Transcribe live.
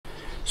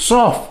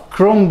soft,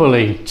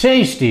 crumbly,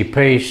 tasty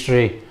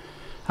pastry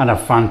and a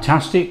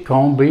fantastic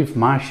corned beef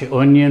mash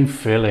onion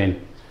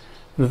filling.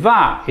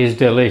 That is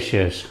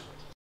delicious.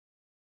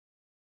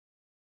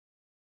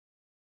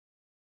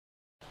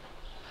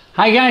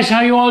 Hi guys,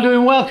 how you all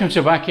doing? Welcome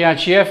to Backyard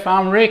Chef.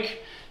 I'm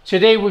Rick.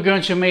 Today we're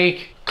going to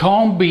make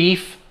corned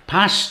beef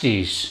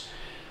pasties.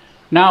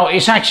 Now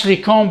it's actually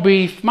corned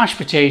beef, mashed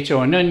potato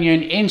and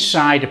onion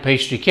inside a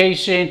pastry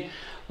casing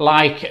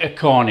like a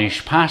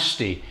Cornish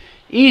pasty.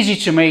 Easy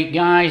to make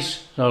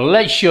guys, so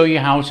let's show you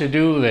how to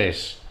do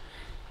this.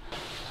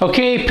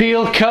 Okay,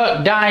 peel,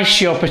 cut,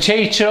 dice your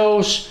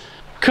potatoes,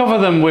 cover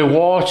them with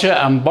water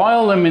and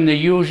boil them in the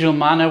usual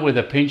manner with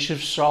a pinch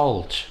of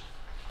salt.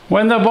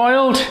 When they're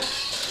boiled,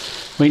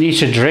 we need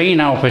to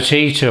drain our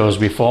potatoes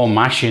before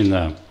mashing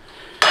them.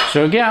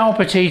 So get our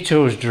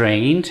potatoes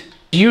drained.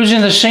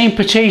 Using the same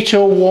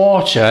potato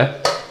water,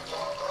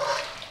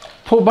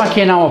 put back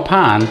in our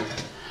pan,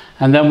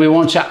 and then we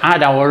want to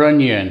add our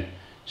onion.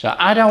 So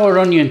add our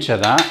onion to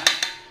that,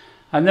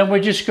 and then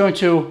we're just going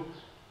to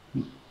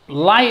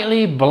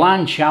lightly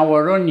blanch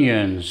our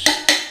onions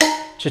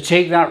to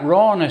take that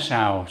rawness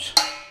out.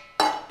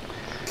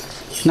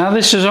 Now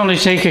this does only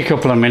take a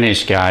couple of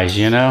minutes guys,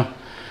 you know.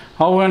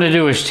 All we're going to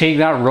do is take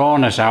that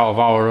rawness out of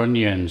our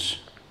onions.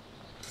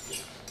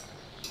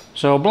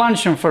 So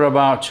blanch them for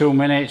about 2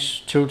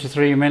 minutes, 2 to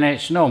 3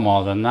 minutes, no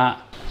more than that.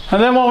 And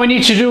then what we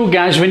need to do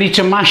guys, we need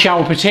to mash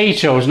our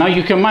potatoes. Now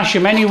you can mash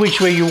them any which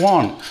way you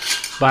want,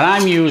 but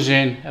I'm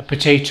using a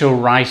potato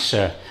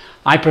ricer.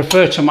 I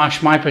prefer to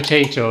mash my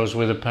potatoes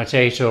with a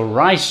potato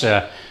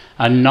ricer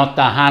and not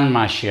the hand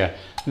masher.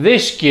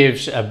 This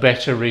gives a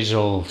better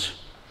result.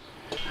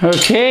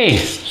 Okay,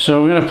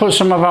 so we're going to put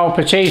some of our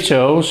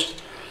potatoes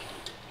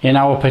in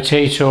our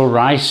potato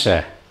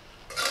ricer.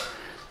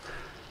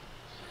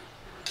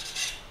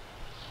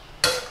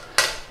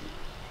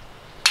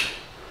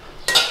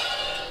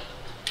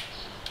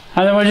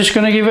 And then we're just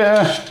going to give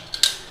it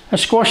a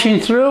squashing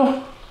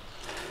through.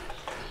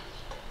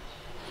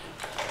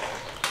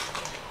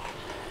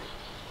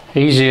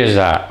 Easy as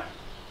that.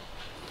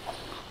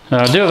 So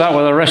I'll do that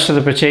with the rest of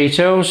the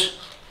potatoes.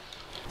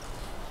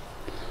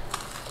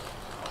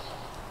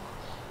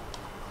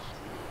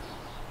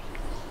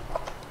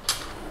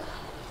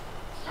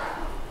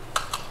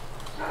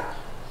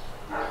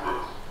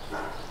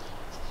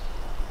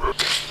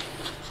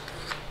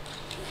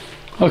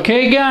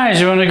 Okay guys,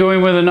 we're going to go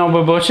in with a knob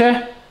of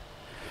butter.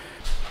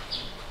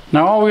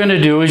 Now all we're going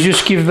to do is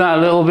just give that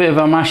a little bit of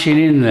a mashing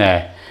in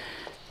there.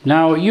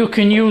 Now you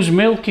can use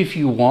milk if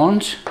you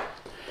want.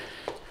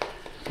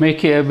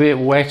 Make it a bit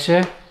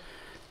wetter.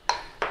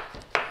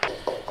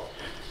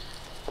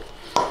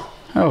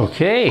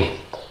 Okay.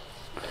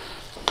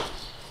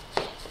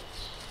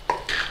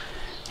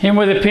 In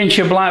with a pinch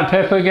of black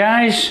pepper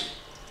guys.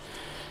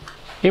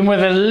 In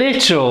with a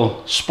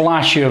little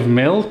splash of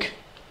milk.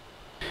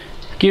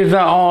 Give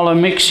that all a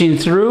mixing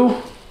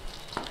through.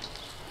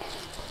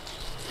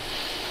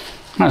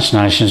 That's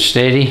nice and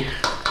steady.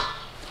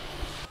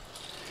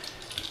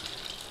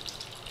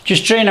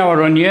 Just drain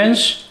our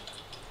onions.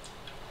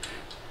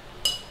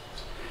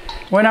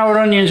 When our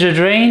onions are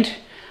drained,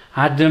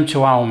 add them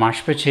to our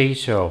mashed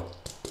potato.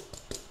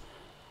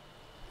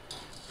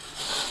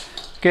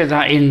 Get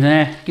that in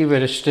there, give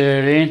it a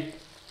stir in.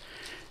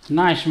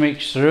 Nice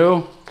mix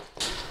through.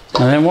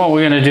 And then what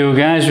we're going to do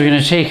guys, we're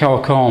going to take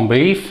our corned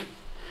beef,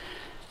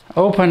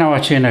 open our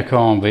tin of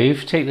corned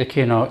beef, take the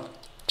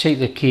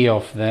key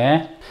off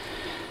there.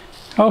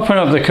 Open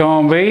up the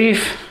corned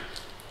beef.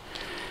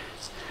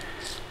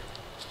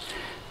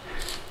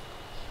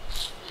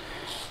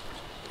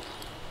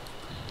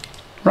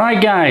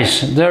 Right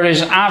guys, there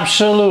is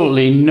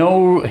absolutely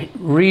no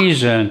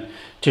reason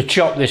to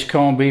chop this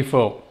corned beef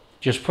up.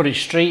 Just put it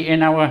straight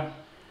in our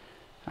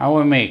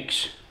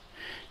mix.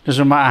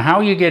 Doesn't matter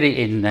how you get it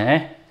in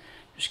there,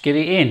 just get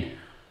it in.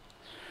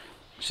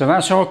 So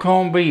that's our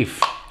corned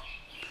beef.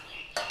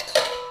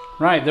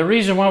 Right, the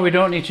reason why we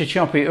don't need to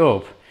chop it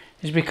up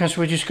is because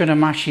we're just going to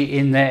mash it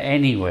in there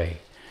anyway.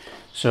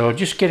 So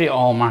just get it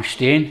all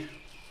mashed in.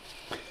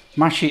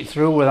 Mash it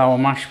through with our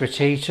mashed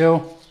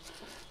potato.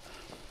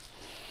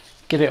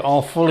 Get it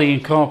all fully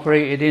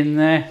incorporated in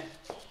there.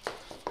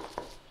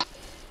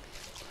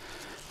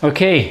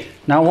 Okay,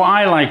 now what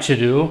I like to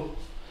do,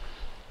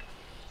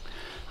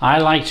 I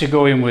like to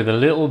go in with a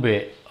little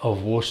bit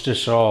of Worcester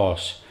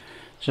sauce.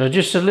 So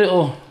just a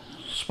little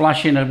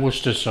splashing of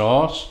Worcester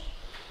sauce.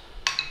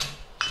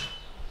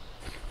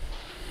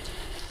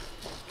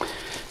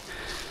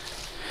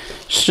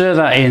 Stir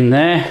that in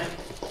there.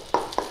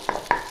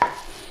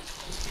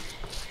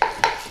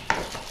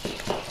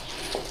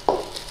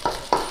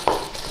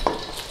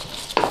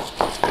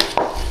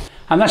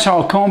 And that's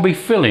our corned beef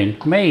filling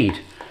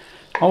made.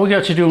 All we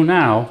got to do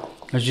now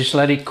is just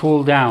let it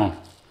cool down,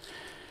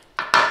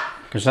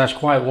 because that's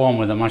quite warm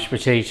with the mashed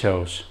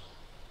potatoes.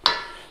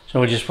 So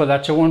we'll just put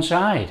that to one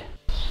side.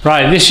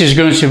 Right, this is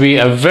going to be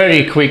a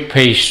very quick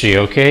pastry,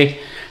 okay?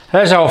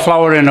 There's our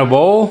flour in a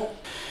bowl.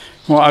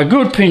 Well, a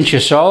good pinch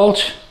of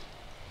salt.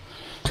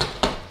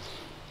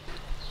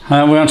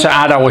 And we want to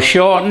add our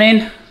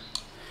shortening.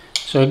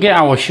 So get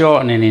our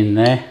shortening in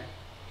there.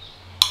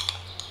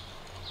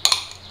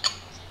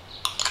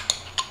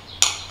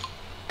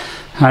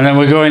 And then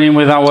we're going in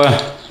with our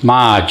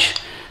marge.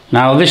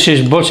 Now this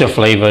is butter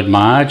flavoured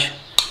marge.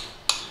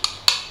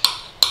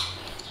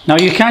 Now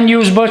you can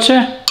use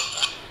butter,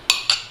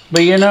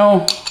 but you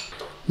know,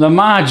 the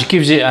marge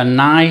gives it a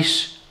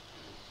nice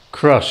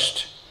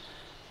crust.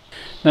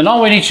 Then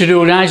all we need to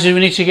do, guys, is we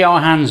need to get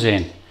our hands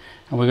in.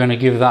 And we're going to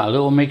give that a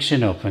little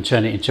mixing up and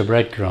turn it into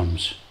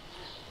breadcrumbs.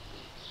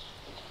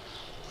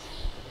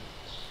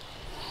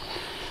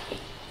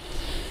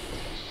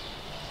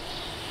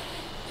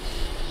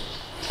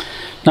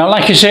 Now,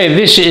 like I say,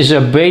 this is a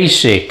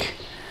basic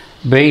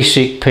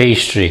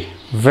pastry.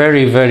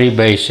 Very, very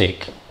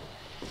basic.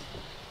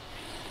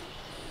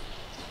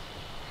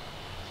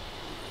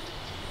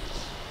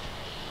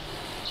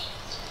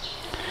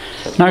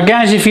 Now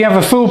guys, if you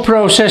have a food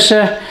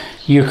processor,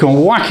 you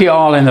can whack it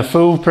all in the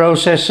food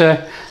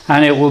processor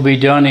and it will be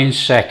done in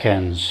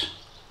seconds.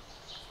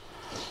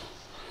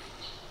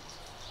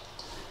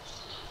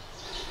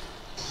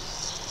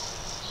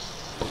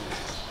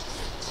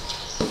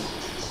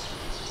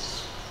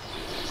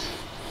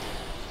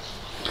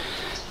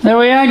 There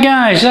we are,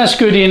 guys, that's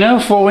good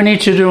enough. What we need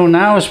to do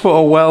now is put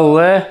a well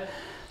there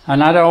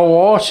and add our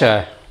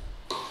water.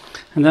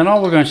 And then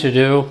all we're going to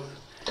do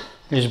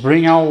is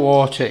bring our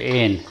water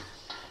in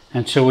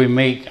until we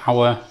make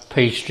our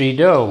pastry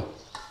dough.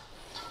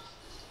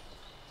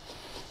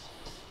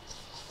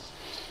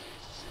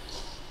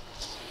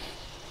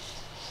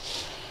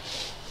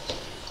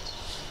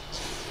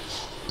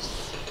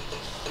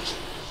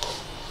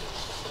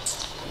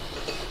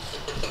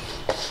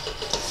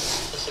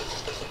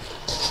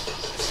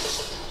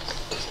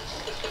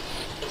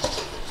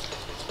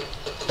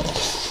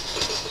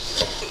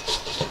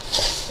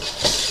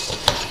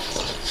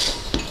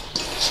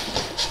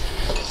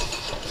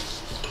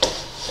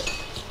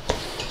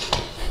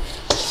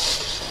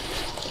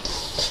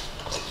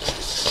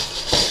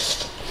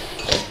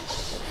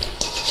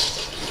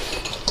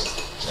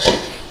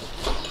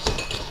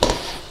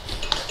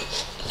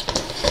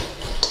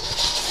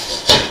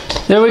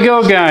 There we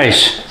go,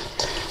 guys.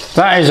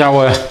 That is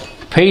our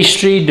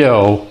pastry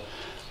dough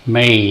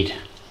made.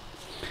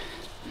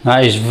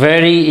 That is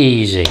very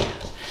easy.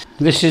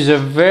 This is a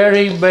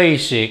very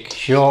basic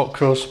short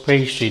crust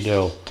pastry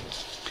dough.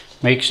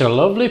 Makes a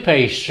lovely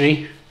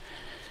pastry.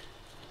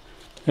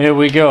 There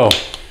we go.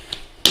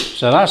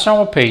 So that's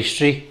our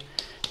pastry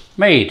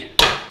made.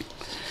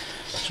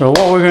 So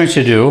what we're going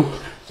to do,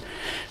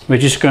 we're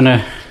just going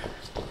to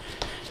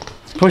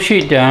push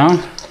it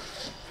down.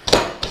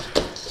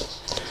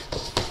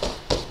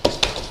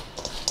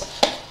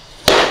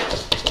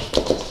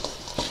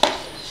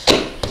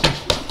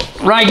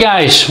 Right,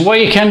 guys, what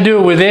you can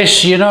do with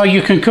this, you know,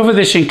 you can cover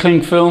this in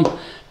cling film,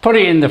 put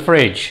it in the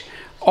fridge,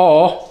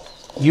 or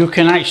you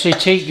can actually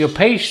take your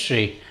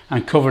pastry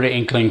and cover it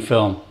in cling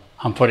film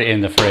and put it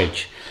in the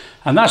fridge.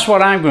 And that's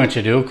what I'm going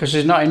to do, because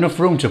there's not enough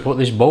room to put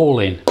this bowl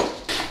in.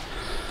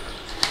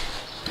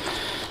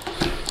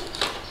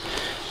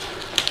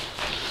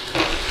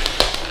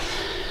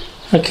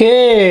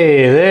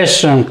 Okay, there's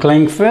some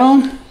cling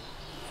film.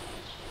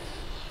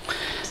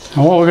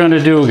 And what we're going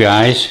to do,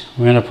 guys,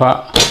 we're going to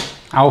put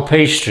our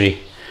pastry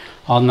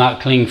on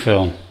that cling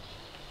film.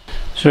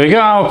 So we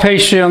got our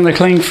pastry on the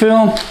cling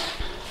film.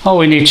 All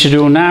we need to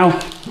do now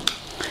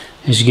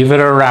is give it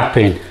a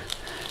wrapping.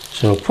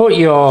 So put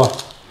your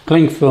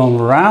cling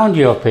film around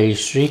your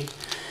pastry.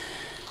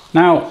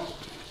 Now,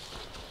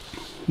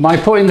 by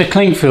putting the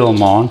cling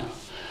film on,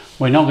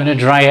 we're not going to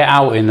dry it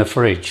out in the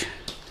fridge.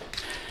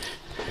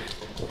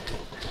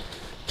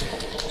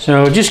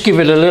 So just give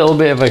it a little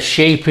bit of a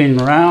shaping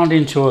round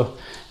into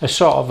a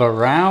sort of a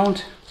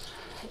round.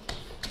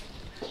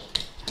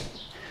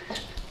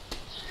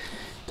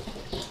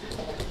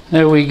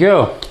 There we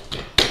go.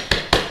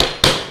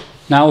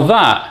 Now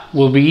that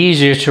will be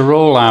easier to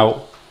roll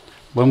out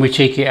when we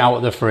take it out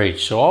of the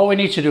fridge. So all we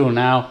need to do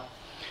now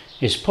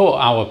is put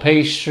our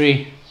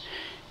pastry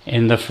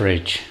in the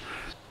fridge.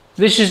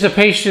 This is the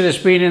pastry that's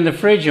been in the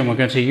fridge, and we're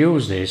going to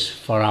use this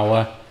for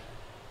our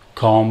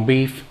corned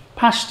beef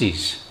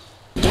pasties.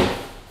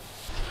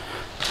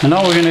 And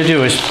all we're going to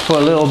do is put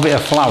a little bit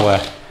of flour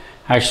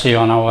actually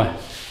on our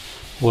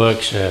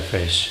work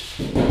surface.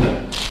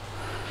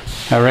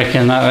 I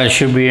reckon that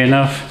should be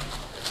enough.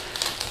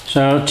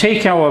 So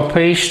take our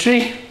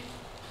pastry,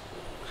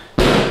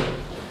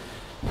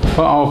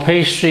 put our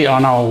pastry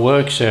on our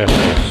work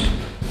surface.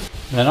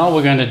 Then all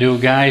we're going to do,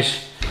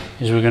 guys,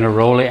 is we're going to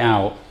roll it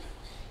out.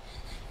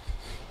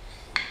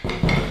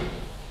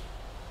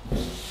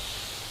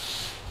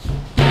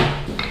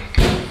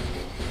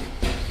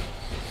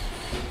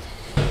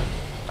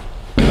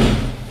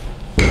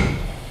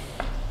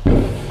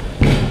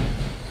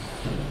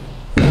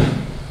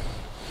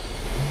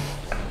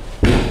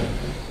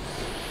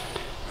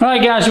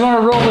 Right, guys, we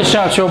want to roll this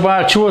out to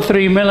about 2 or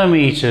 3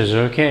 millimeters,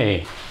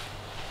 okay.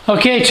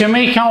 Okay, to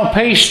make our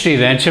pastry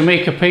then, to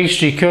make a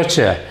pastry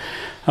cutter,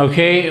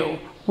 okay,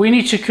 we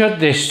need to cut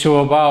this to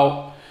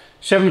about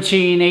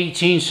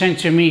 17-18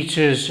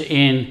 centimeters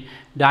in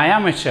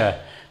diameter.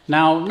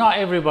 Now, not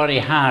everybody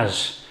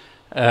has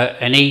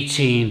an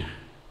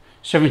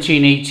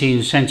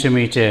 17-18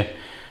 centimeter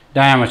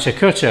diameter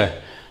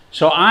cutter.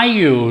 So I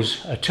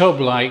use a tub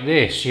like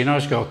this. You know,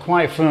 it's got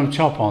quite a firm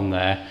top on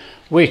there,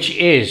 which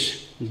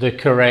is the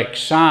correct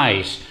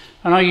size.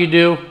 And all you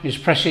do is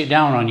press it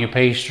down on your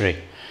pastry.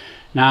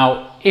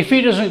 Now, if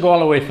it doesn't go all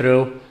the way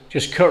through,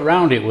 just cut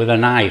round it with a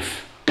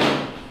knife.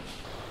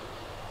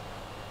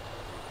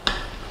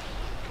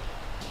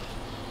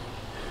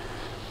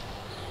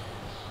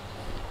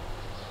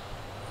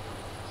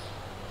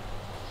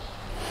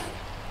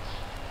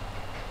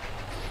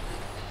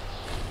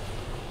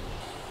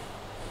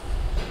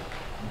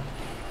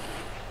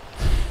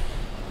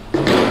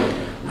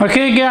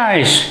 Okay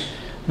guys,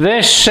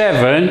 there's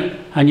 7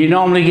 and you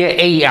normally get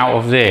 8 out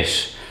of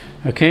this.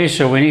 Okay,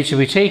 so we need to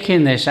be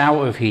taking this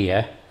out of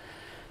here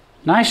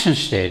nice and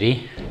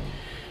steady,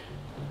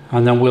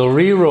 and then we'll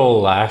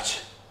re-roll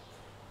that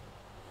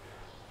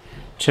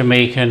to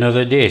make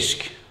another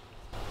disc.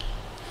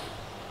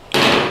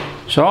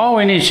 So all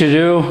we need to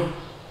do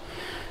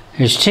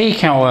is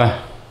take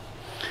our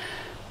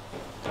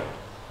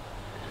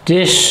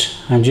disc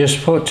and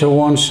just put to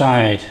one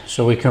side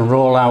so we can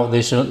roll out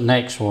this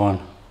next one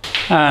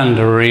and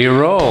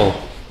re-roll.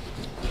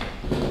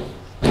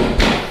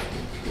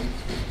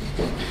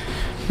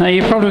 Now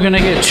you're probably going to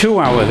get 2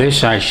 out of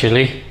this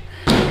actually.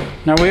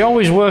 Now we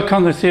always work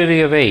on the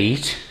theory of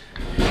 8.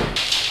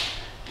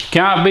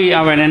 Can't beat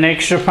having an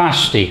extra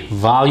pasty.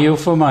 Value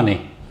for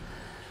money.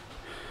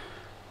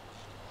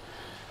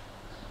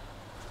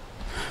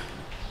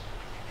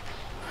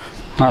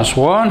 That's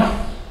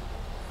 1.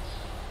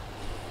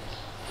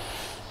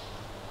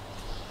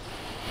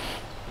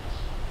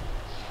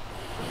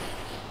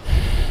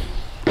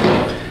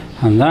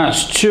 And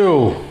that's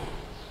 2.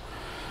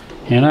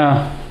 You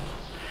know,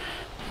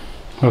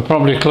 we're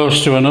probably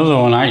close to another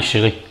one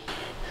actually.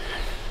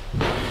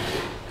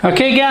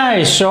 Okay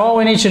guys, so all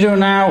we need to do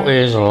now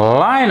is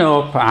line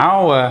up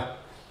our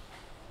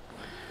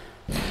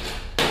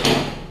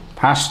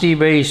pasty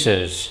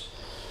bases.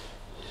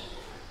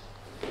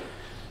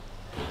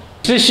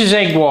 This is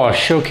egg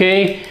wash,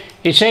 okay?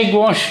 It's egg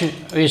wash,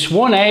 it's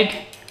 1 egg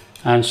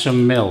and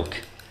some milk,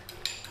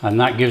 and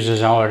that gives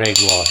us our egg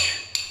wash.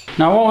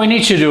 Now what we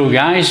need to do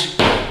guys,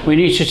 we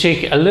need to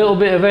take a little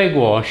bit of egg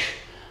wash,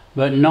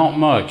 but not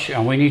much,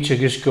 and we need to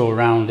just go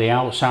around the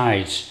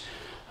outsides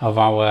of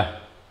our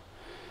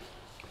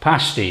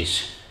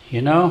pasties,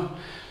 you know,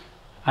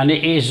 and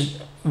it is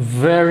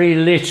very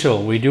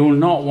little. We do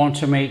not want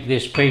to make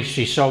this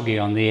pastry soggy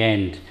on the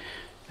end,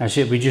 as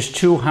it would be just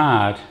too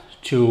hard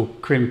to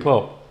crimp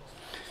up.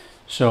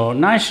 So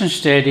nice and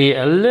steady,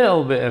 a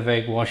little bit of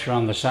egg wash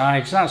around the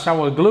sides. That's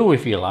our glue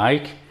if you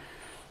like.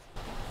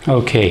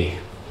 Okay,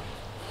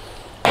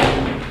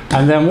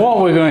 and then what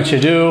we're going to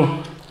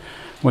do,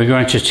 we're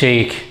going to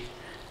take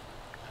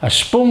a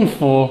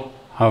spoonful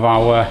of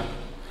our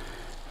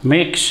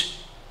mix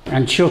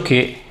and chuck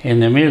it in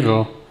the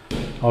middle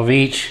of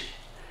each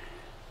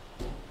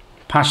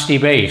pasty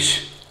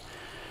base.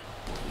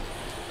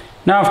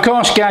 Now of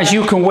course guys,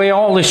 you can weigh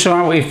all this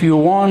out if you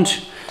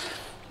want,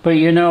 but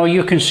you know,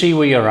 you can see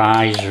with your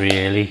eyes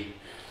really.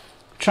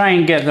 Try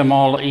and get them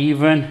all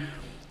even.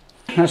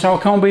 That's our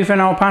corned beef and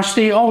our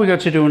pasty. All we got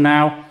to do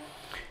now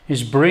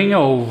is bring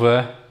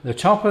over the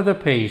top of the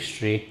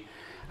pastry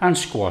and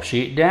squash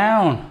it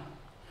down.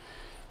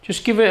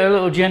 Just give it a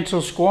little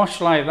gentle squash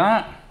like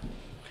that.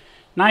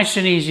 Nice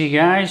and easy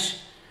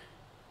guys.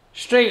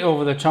 Straight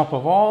over the top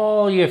of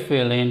all your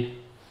filling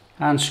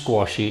and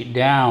squash it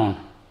down.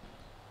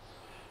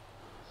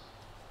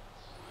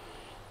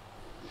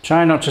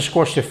 Try not to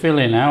squash the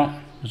filling out,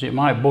 as it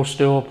might bust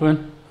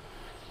open.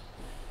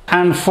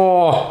 And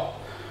for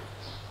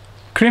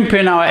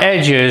crimping our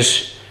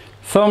edges,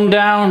 thumb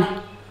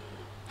down,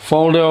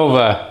 fold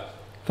over,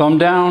 thumb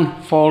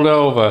down, fold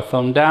over,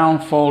 thumb down,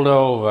 fold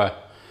over,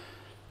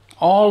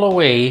 all the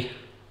way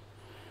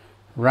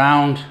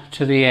round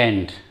to the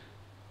end.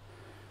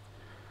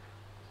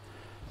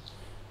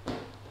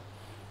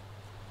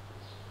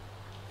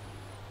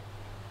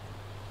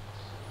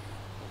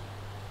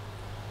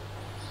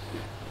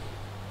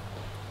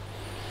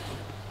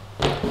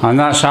 And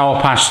that's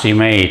our pasty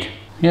made.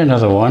 Get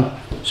another one.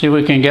 See if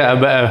we can get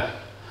a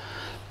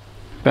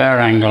better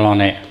angle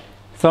on it.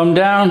 Thumb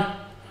down,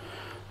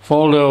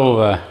 fold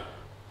over.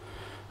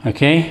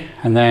 Okay,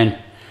 and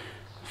then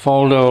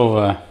fold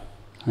over,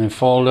 and then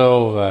fold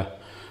over.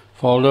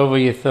 Fold over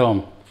your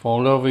thumb,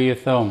 fold over your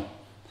thumb.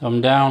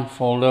 Thumb down,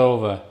 fold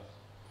over.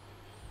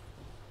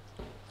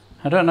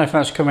 I don't know if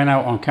that's coming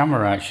out on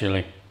camera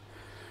actually.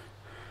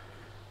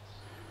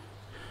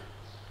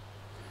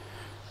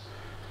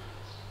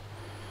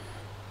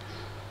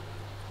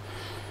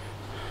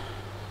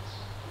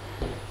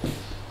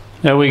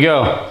 There we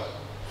go.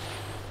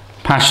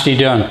 Pasty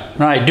done.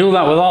 Right, do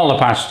that with all the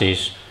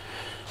pasties.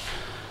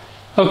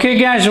 Okay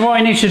guys, what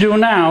I need to do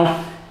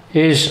now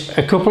is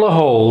a couple of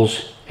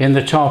holes in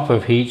the top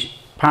of each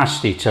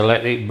pasty to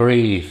let it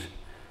breathe.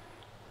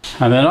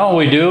 And then all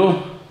we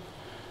do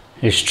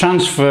is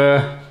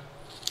transfer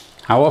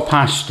our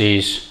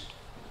pasties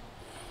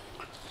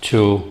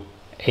to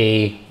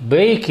a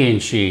baking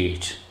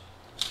sheet.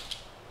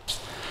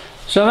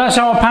 So that's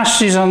our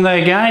pasties on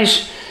there,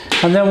 guys,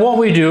 and then what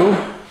we do,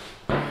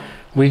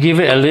 we give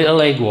it a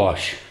little egg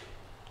wash.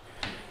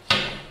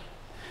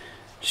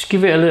 Just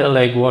give it a little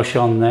egg wash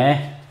on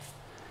there.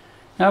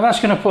 Now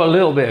that's going to put a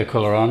little bit of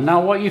colour on.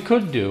 Now what you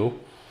could do,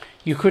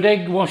 you could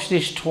egg wash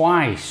this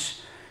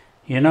twice,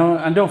 you know,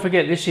 and don't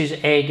forget this is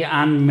egg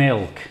and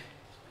milk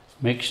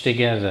mixed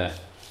together.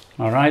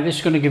 Alright, this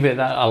is going to give it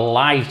a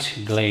light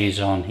glaze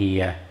on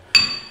here.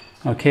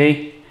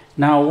 Okay,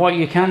 now what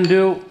you can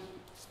do,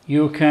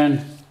 you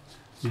can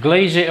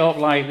glaze it up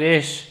like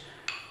this,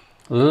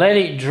 let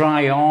it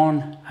dry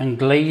on and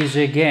glaze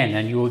again,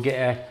 and you will get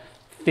a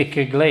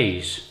thicker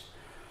glaze.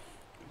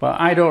 But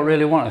I don't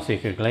really want a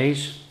thicker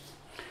glaze.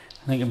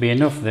 I think it'll be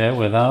enough there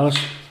with ours.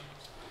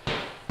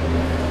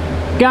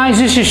 Guys,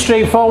 this is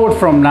straightforward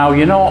from now.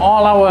 You know,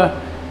 all our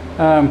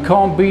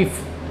corned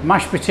beef,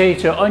 mashed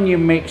potato,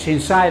 onion mix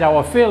inside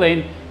our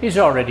filling is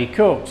already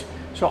cooked.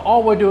 So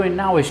all we're doing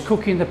now is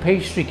cooking the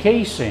pastry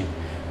casing.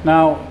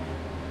 Now,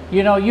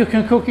 you know, you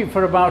can cook it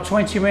for about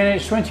 20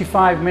 minutes,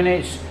 25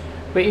 minutes,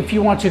 but if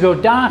you want to go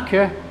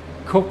darker,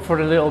 cook for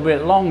a little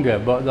bit longer.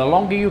 But the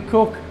longer you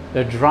cook,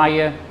 the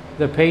drier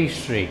the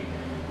pastry.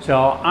 So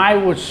I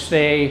would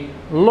say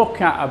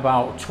look at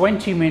about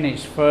 20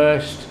 minutes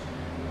first,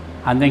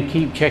 and then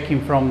keep checking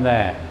from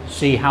there.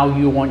 See how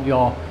you want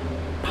your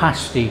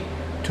pasty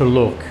to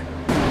look.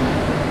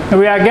 Here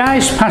we are,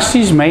 guys,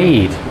 pasties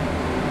made.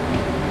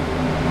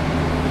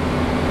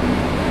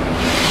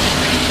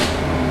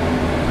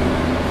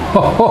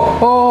 Ho ho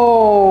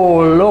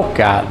ho, look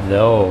at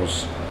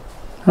those.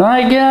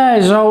 Right,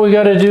 guys, all we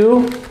got to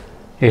do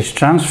is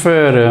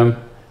transfer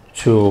them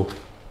to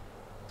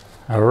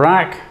a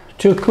rack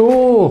to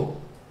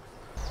cool.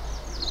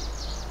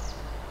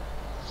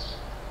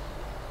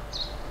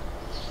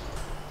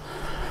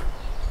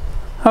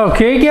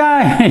 Okay,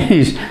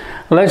 guys,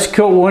 let's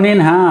cut one in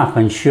half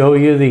and show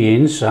you the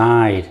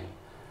inside.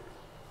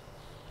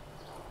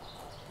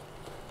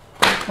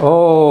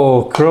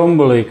 Oh,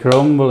 crumbly,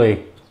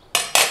 crumbly.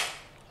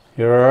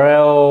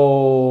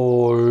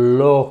 Oh,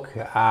 look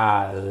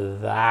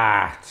at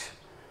that.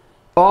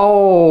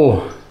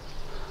 Oh.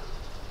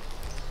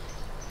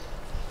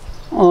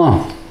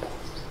 Oh.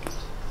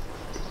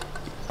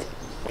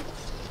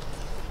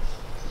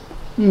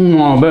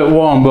 A bit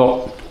warm,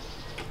 but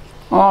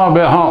a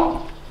bit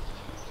hot.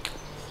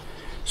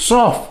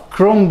 Soft,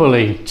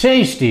 crumbly,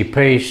 tasty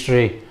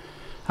pastry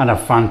and a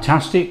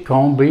fantastic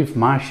corned beef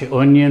mash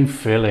onion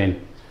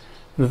filling.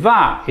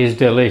 That is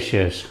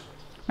delicious.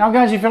 Now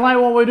guys, if you like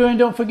what we're doing,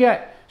 don't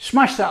forget,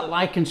 smash that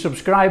like and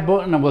subscribe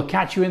button, and we'll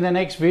catch you in the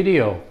next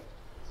video.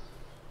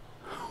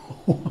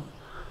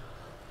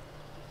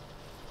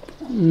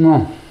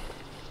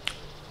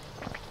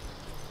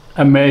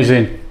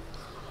 Amazing.